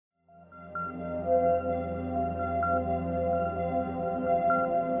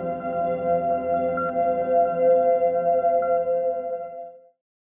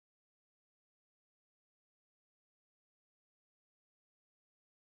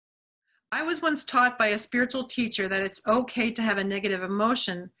I was once taught by a spiritual teacher that it's okay to have a negative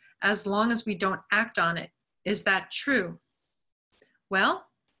emotion as long as we don't act on it. Is that true? Well,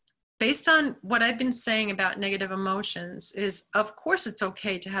 based on what I've been saying about negative emotions is, of course it's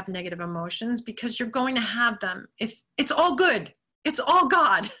okay to have negative emotions because you're going to have them. If it's all good, it's all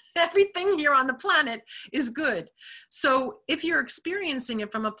God. Everything here on the planet is good. So if you're experiencing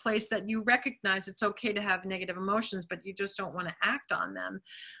it from a place that you recognize it's okay to have negative emotions, but you just don't want to act on them,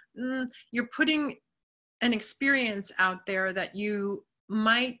 you're putting an experience out there that you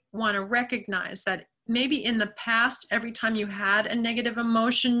might want to recognize that maybe in the past, every time you had a negative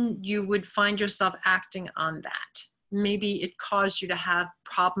emotion, you would find yourself acting on that. Maybe it caused you to have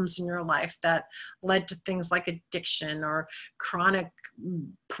problems in your life that led to things like addiction or chronic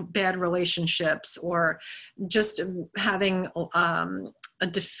bad relationships, or just having a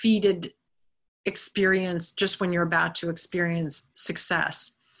defeated experience just when you're about to experience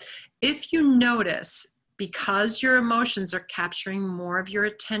success. If you notice, because your emotions are capturing more of your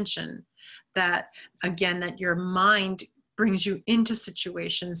attention, that again, that your mind brings you into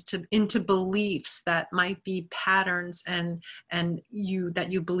situations, into beliefs that might be patterns and that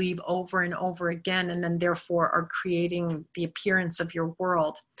you believe over and over again, and then therefore are creating the appearance of your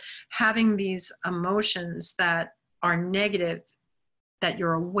world. Having these emotions that are negative, that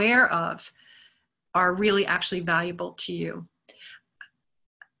you're aware of, are really actually valuable to you.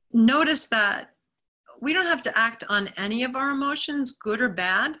 Notice that we don't have to act on any of our emotions, good or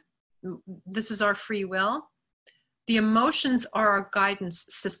bad. This is our free will. The emotions are our guidance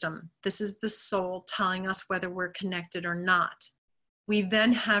system. This is the soul telling us whether we're connected or not. We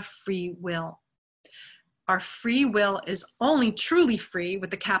then have free will. Our free will is only truly free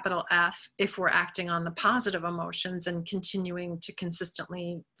with the capital F if we're acting on the positive emotions and continuing to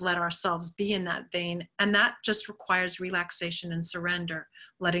consistently let ourselves be in that vein. And that just requires relaxation and surrender,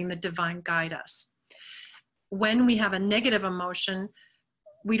 letting the divine guide us. When we have a negative emotion,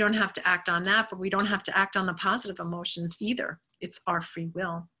 we don't have to act on that, but we don't have to act on the positive emotions either. It's our free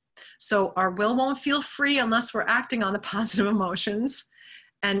will. So our will won't feel free unless we're acting on the positive emotions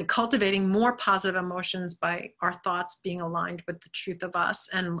and cultivating more positive emotions by our thoughts being aligned with the truth of us,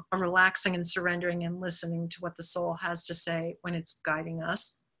 and relaxing and surrendering and listening to what the soul has to say when it's guiding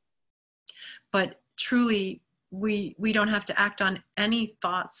us. But truly, we don't have to act on any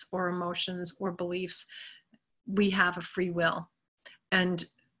thoughts or emotions or beliefs. We have a free will.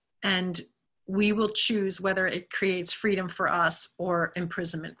 And we will choose whether it creates freedom for us or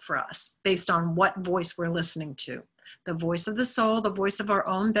imprisonment for us based on what voice we're listening to. The voice of the soul, the voice of our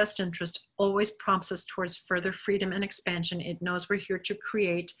own best interest, always prompts us towards further freedom and expansion. It knows we're here to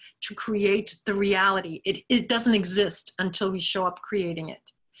create the reality. It doesn't exist until we show up creating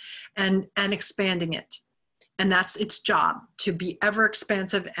it and expanding it. And that's its job, to be ever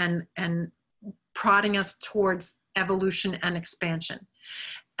expansive and prodding us towards evolution and expansion.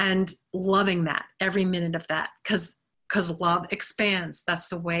 And loving that, every minute of that, because love expands. That's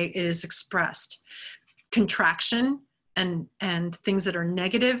the way it is expressed. Contraction and things that are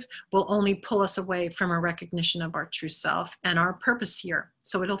negative will only pull us away from a recognition of our true self and our purpose here.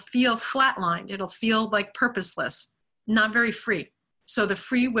 So it'll feel flatlined. It'll feel like purposeless, not very free. So the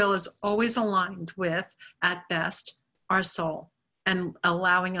free will is always aligned with, at best, our soul, and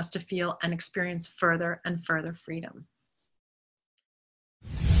allowing us to feel and experience further and further freedom.